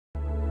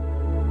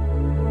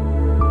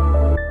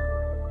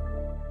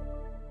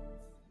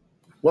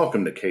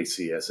Welcome to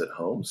KCS at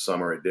Home,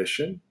 Summer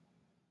Edition.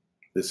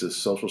 This is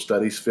Social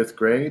Studies 5th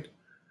grade,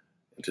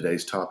 and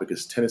today's topic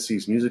is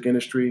Tennessee's music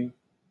industry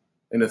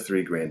in the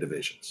 3 grand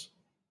divisions.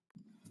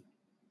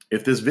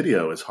 If this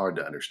video is hard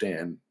to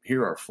understand,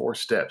 here are 4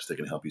 steps that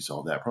can help you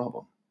solve that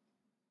problem.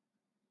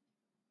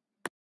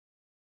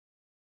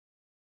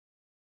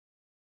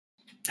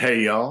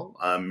 Hey y'all,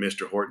 I'm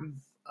Mr.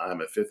 Horton. I'm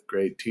a 5th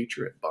grade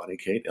teacher at Bonnie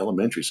Kate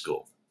Elementary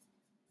School.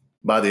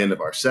 By the end of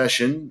our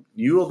session,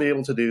 you will be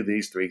able to do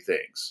these 3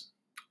 things.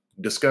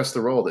 Discuss the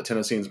role that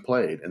Tennesseans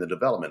played in the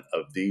development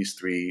of these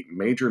 3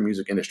 major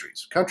music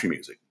industries: country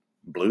music,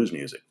 blues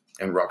music,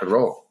 and rock and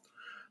roll.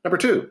 Number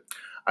 2,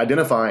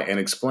 identify and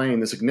explain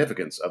the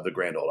significance of the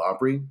Grand Ole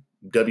Opry,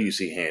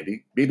 W.C.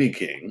 Handy, B.B.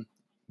 King,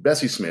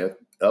 Bessie Smith,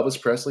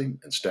 Elvis Presley,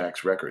 and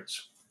Stax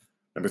Records.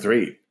 Number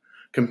 3,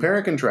 compare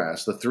and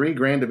contrast the 3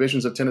 grand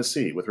divisions of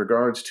Tennessee with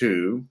regards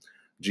to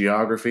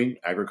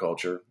geography,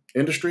 agriculture,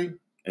 industry,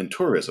 and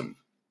tourism.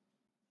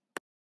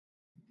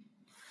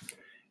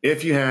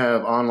 If you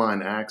have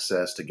online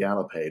access to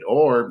Gallopade,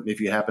 or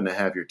if you happen to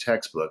have your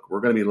textbook,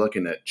 we're going to be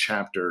looking at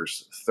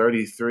chapters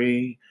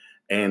 33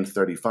 and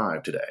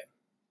 35 today.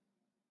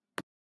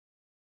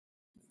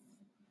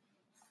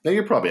 Now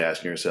you're probably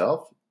asking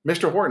yourself,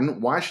 Mr.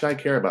 Horton, why should I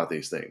care about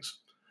these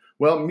things?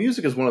 Well,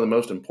 music is one of the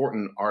most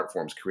important art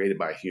forms created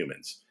by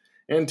humans,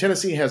 and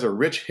Tennessee has a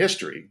rich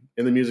history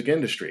in the music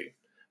industry.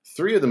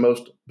 3 of the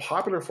most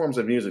popular forms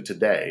of music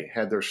today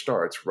had their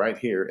starts right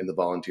here in the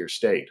Volunteer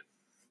State.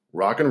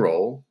 Rock and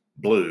roll,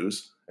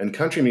 blues, and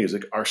country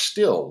music are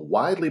still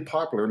widely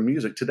popular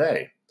music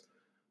today.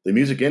 The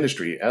music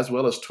industry, as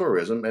well as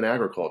tourism and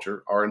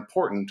agriculture, are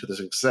important to the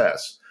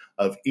success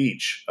of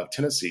each of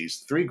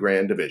Tennessee's 3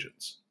 grand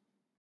divisions.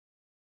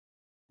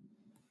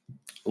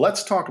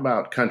 Let's talk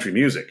about country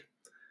music.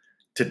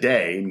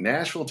 Today,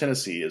 Nashville,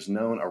 Tennessee is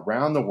known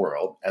around the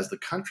world as the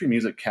country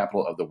music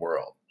capital of the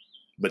world.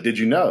 But did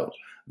you know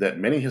that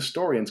many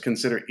historians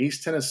consider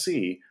East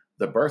Tennessee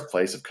the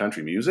birthplace of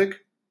country music?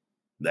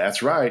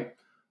 That's right.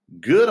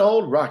 Good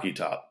old Rocky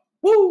Top,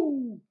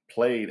 woo,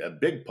 played a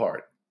big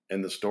part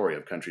in the story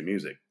of country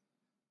music.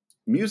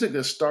 Music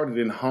that started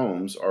in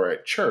homes or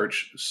at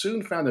church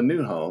soon found a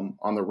new home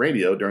on the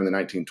radio during the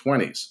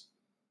 1920s.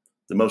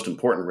 The most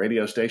important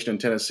radio station in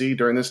Tennessee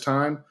during this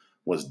time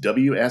was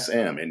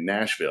WSM in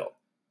Nashville.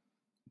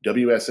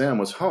 WSM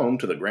was home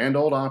to the Grand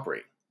Ole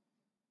Opry.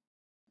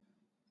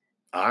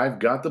 I've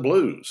Got the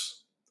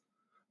Blues.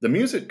 The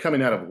music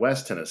coming out of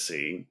West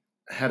Tennessee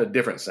had a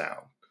different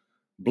sound.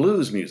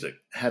 Blues music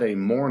had a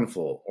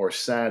mournful or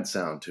sad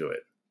sound to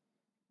it.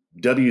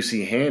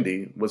 W.C.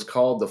 Handy was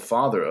called the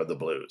father of the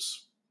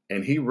blues,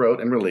 and he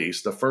wrote and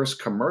released the first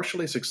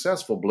commercially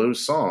successful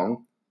blues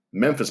song,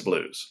 Memphis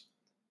Blues.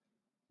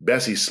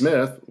 Bessie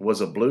Smith was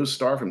a blues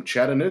star from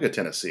Chattanooga,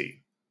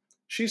 Tennessee.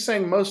 She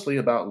sang mostly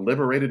about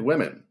liberated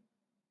women.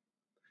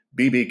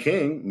 B.B.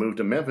 King moved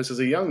to Memphis as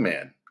a young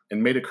man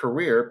and made a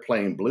career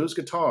playing blues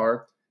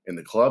guitar in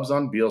the clubs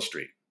on Beale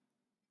Street.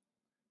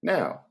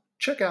 Now,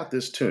 check out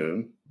this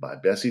tune by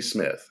Bessie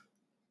Smith.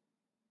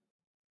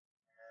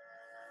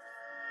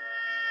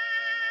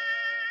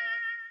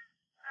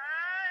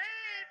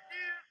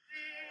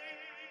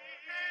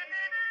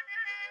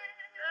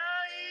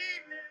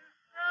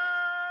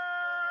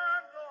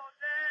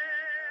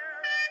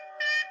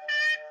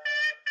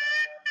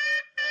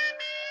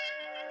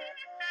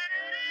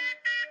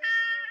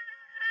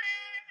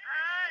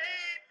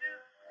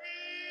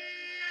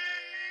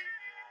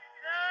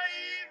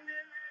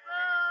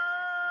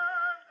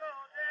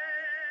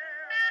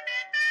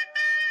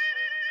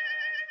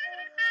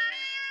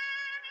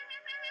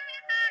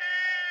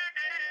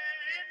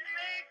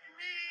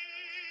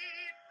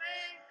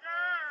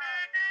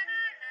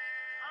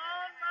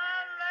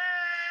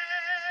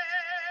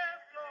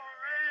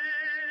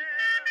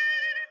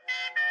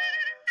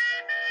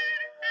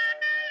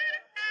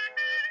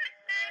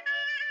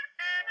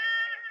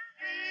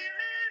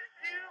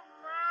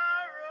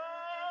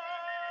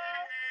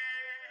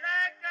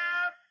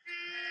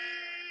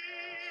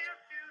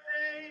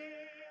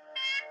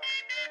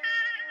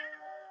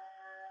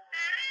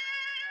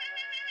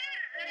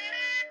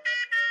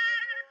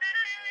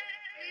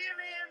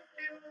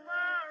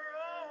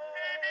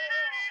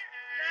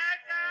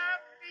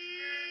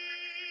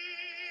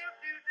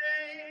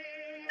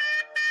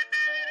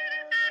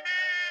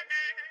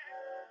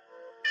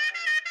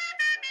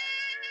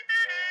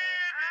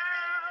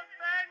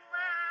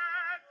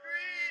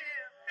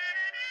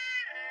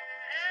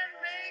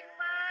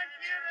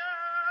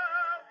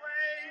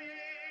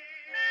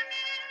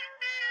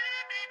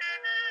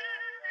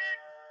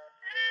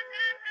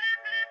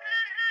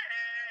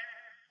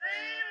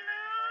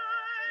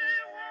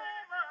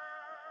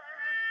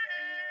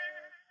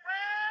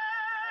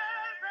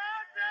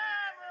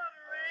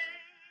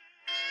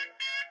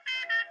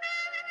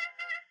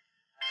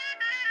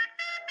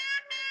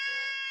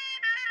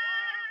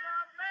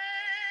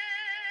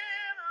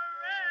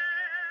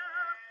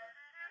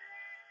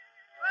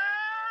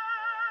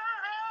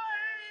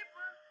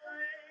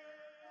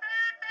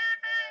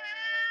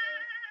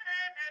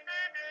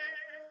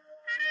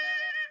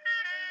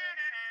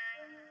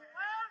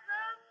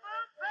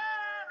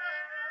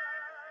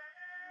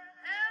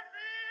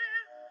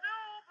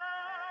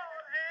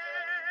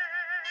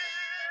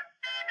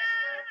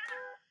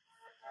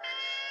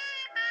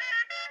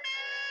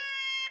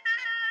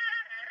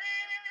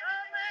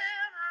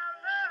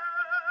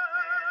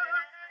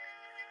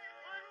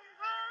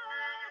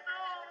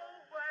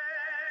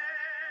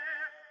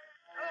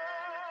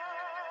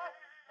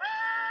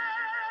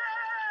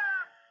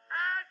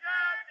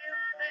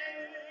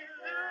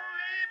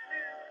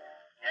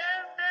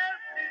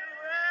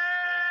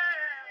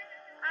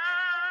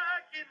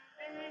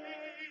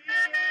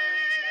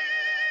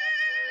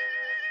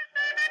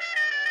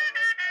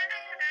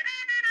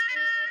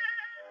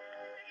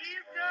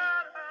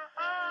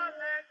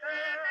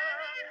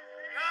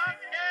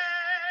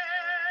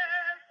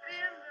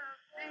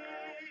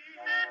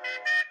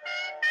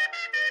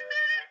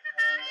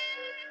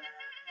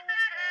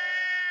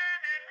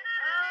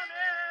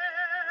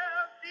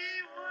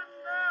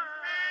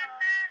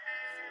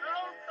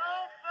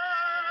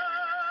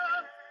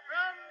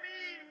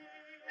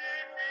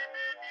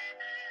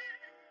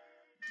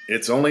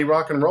 It's only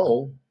rock and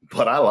roll,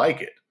 but I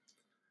like it.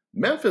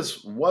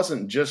 Memphis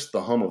wasn't just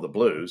the home of the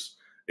blues,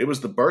 it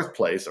was the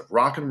birthplace of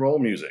rock and roll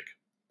music.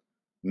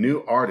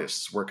 New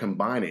artists were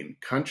combining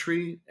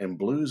country and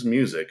blues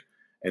music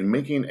and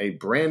making a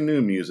brand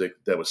new music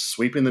that was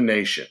sweeping the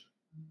nation.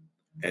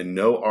 And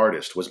no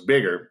artist was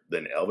bigger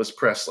than Elvis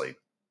Presley.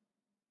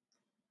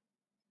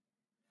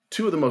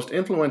 Two of the most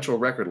influential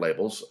record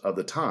labels of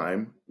the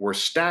time were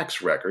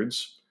Stax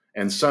Records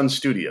and Sun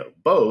Studio,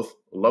 both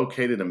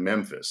located in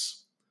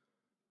Memphis.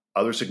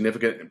 Other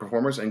significant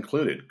performers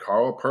included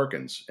Carl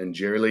Perkins and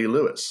Jerry Lee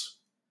Lewis.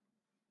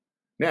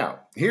 Now,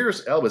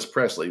 here's Elvis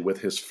Presley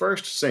with his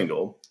first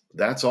single,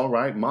 That's All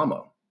Right,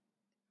 Mama.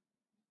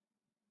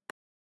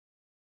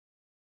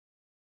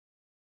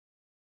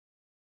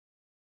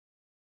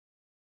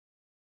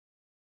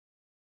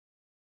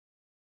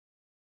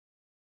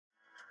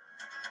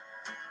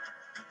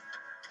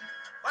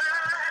 Well,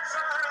 that's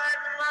all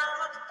right,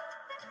 Mama.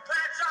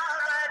 That's all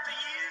right for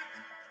you.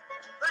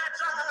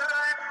 That's all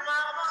right,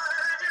 Mama.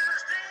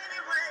 Just any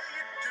way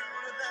you do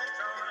it, that's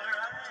all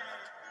right.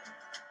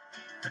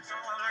 That's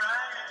all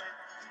right.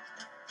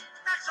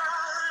 That's all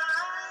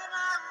right,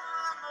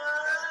 Mama.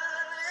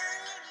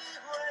 Any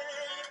way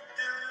you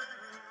do.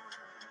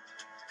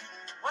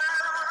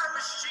 Well,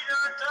 she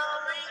done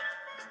told me,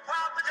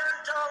 Papa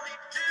done told me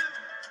too.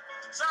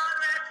 Son,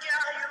 that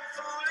gal you're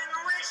fooling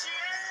the way she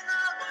ain't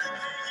no good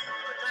to you,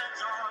 but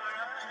that's all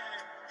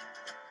right.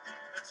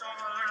 That's all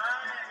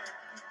right.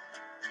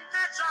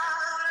 That's all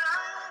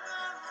right,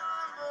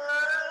 Mama.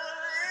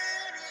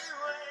 Any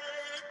way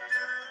you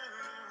do.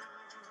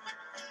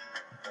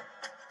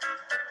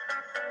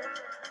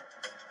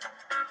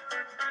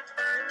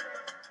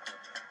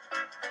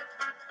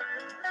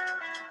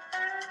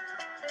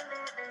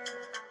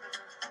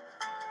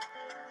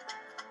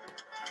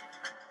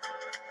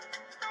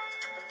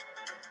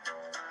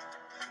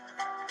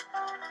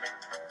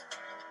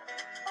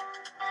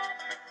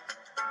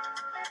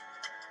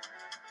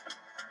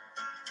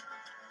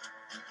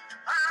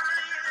 I'm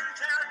leaving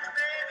town,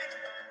 baby.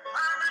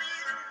 I'm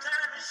leaving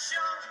town to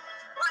show.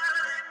 Well,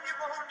 then you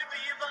want to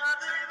be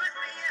bothered with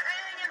me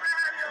hanging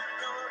around your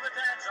door, but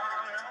that's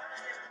all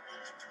right.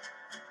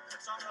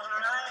 That's all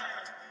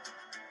right.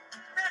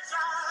 That's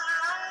all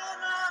right,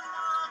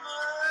 Mama.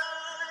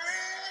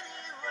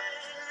 Any way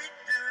you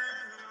do.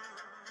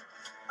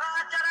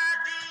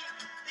 Da-da-dee,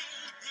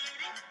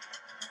 dee-dee-dee,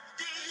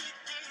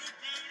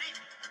 dee-dee-dee-dee,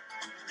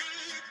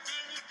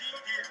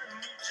 dee-dee-dee-dee. I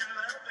need your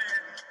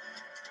loving.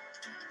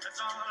 That's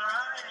all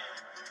right.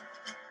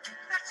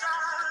 That's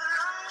all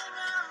right,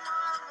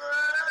 Mama.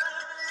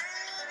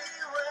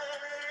 Any way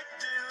you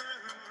do.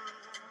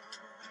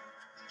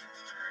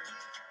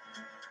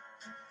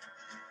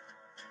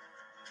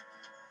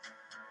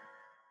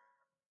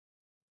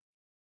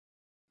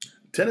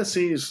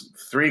 Tennessee's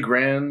three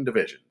grand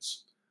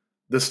divisions.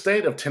 The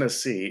state of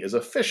Tennessee is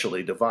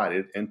officially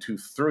divided into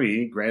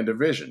three grand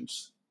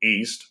divisions: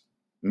 East,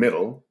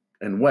 Middle,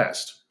 and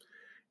West.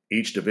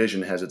 Each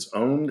division has its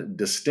own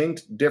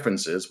distinct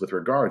differences with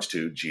regards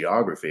to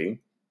geography,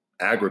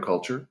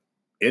 agriculture,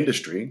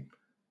 industry,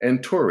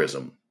 and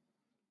tourism.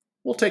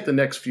 We'll take the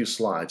next few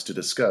slides to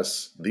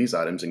discuss these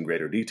items in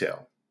greater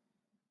detail.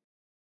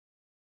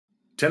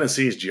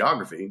 Tennessee's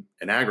geography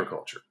and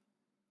agriculture.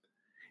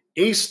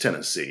 East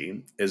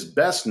Tennessee is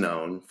best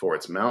known for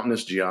its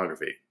mountainous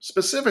geography,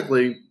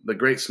 specifically the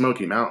Great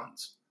Smoky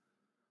Mountains.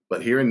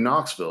 But here in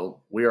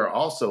Knoxville, we are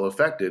also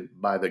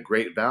affected by the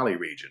Great Valley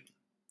region.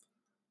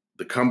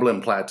 The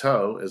Cumberland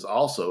Plateau is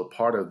also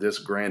part of this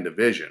grand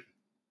division.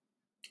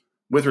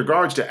 With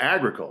regards to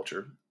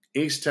agriculture,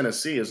 East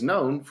Tennessee is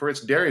known for its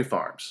dairy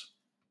farms.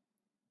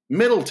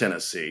 Middle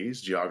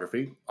Tennessee's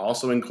geography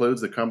also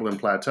includes the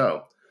Cumberland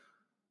Plateau.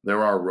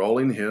 There are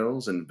rolling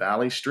hills and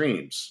valley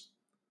streams.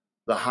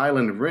 The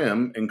Highland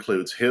Rim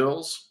includes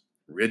hills,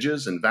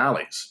 ridges, and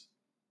valleys.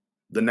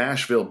 The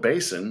Nashville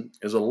Basin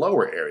is a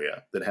lower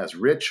area that has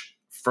rich,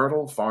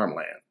 fertile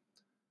farmland.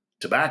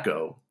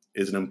 Tobacco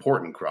is an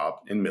important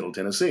crop in Middle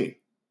Tennessee.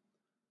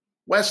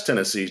 West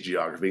Tennessee's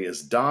geography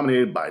is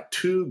dominated by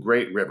two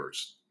great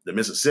rivers, the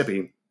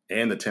Mississippi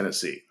and the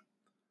Tennessee.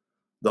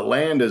 The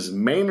land is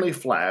mainly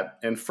flat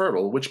and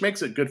fertile, which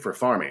makes it good for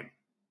farming.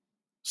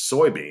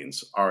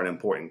 Soybeans are an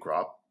important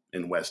crop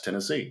in West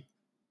Tennessee.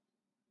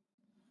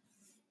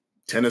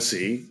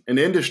 Tennessee and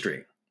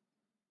industry.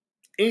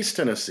 East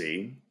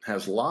Tennessee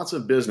has lots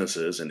of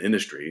businesses and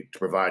industry to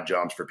provide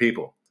jobs for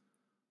people.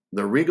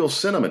 The Regal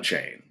Cinema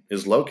chain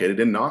is located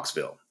in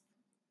Knoxville.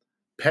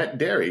 Pet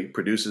Dairy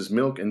produces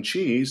milk and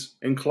cheese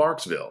in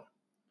Clarksville.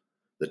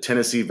 The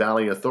Tennessee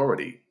Valley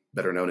Authority,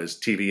 better known as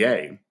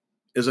TVA,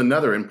 is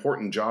another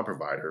important job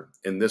provider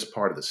in this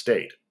part of the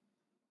state.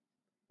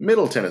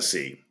 Middle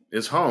Tennessee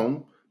is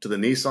home to the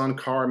Nissan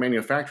car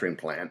manufacturing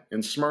plant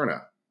in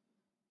Smyrna.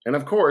 And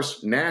of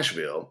course,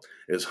 Nashville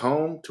is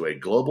home to a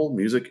global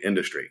music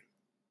industry.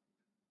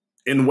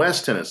 In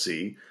West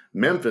Tennessee,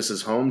 Memphis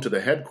is home to the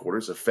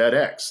headquarters of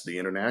FedEx, the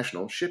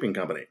international shipping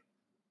company.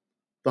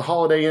 The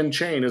Holiday Inn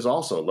chain is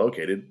also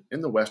located in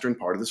the western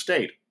part of the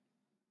state.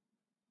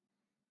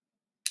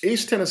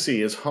 East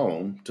Tennessee is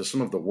home to some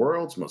of the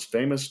world's most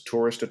famous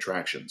tourist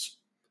attractions.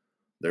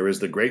 There is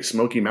the Great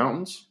Smoky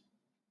Mountains,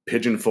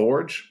 Pigeon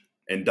Forge,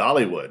 and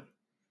Dollywood.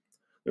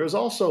 There is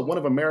also one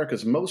of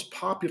America's most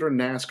popular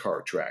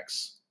NASCAR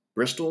tracks,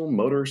 Bristol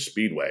Motor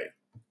Speedway.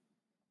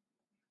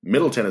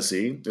 Middle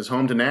Tennessee is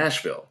home to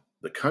Nashville,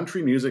 the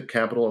country music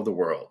capital of the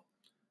world.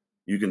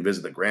 You can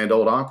visit the Grand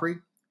Ole Opry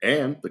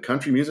and the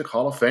Country Music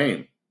Hall of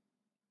Fame.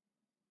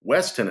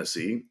 West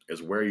Tennessee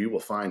is where you will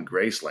find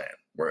Graceland,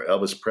 where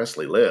Elvis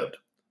Presley lived.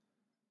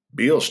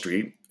 Beale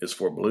Street is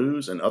for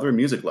blues and other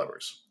music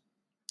lovers.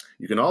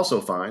 You can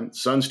also find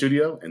Sun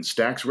Studio and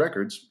Stax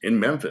Records in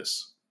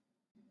Memphis.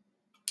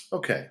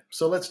 Okay,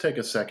 so let's take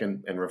a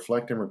second and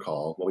reflect and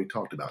recall what we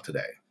talked about today.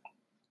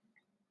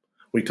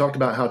 We talked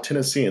about how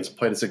Tennesseans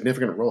played a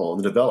significant role in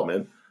the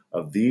development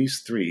of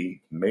these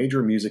three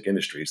major music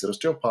industries that are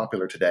still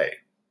popular today: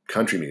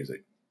 country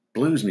music,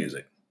 blues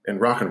music, and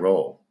rock and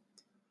roll.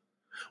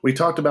 We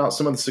talked about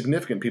some of the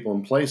significant people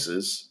and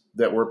places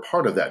that were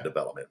part of that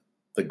development: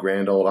 the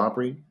Grand Ole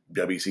Opry,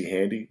 W.C.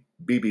 Handy,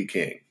 B.B.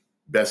 King,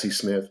 Bessie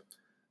Smith,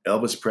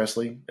 Elvis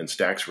Presley, and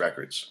Stax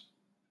Records.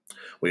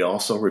 We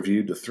also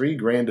reviewed the three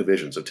grand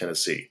divisions of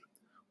Tennessee.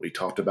 We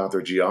talked about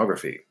their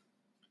geography,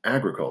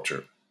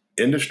 agriculture,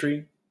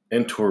 industry,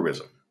 and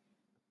tourism.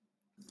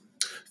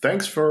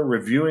 Thanks for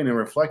reviewing and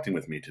reflecting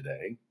with me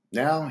today.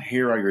 Now,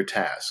 here are your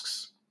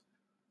tasks.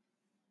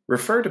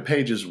 Refer to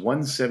pages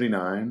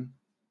 179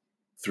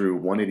 through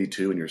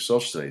 182 in your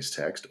social studies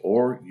text,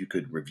 or you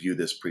could review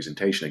this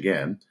presentation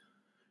again.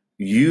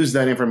 Use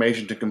that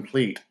information to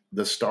complete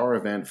the Star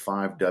Event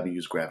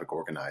 5Ws graphic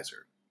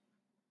organizer.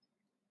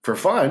 For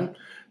fun,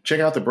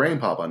 check out the Brain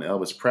Pop on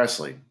Elvis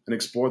Presley and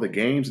explore the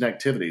games and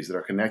activities that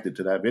are connected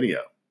to that video.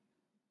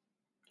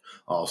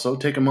 Also,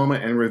 take a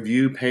moment and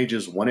review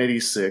pages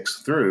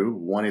 186 through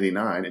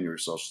 189 in your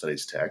social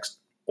studies text,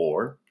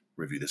 or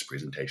review this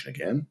presentation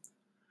again.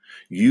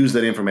 Use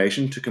that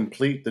information to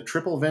complete the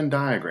triple Venn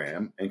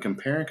diagram and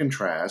compare and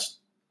contrast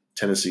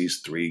Tennessee's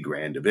three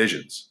grand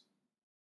divisions.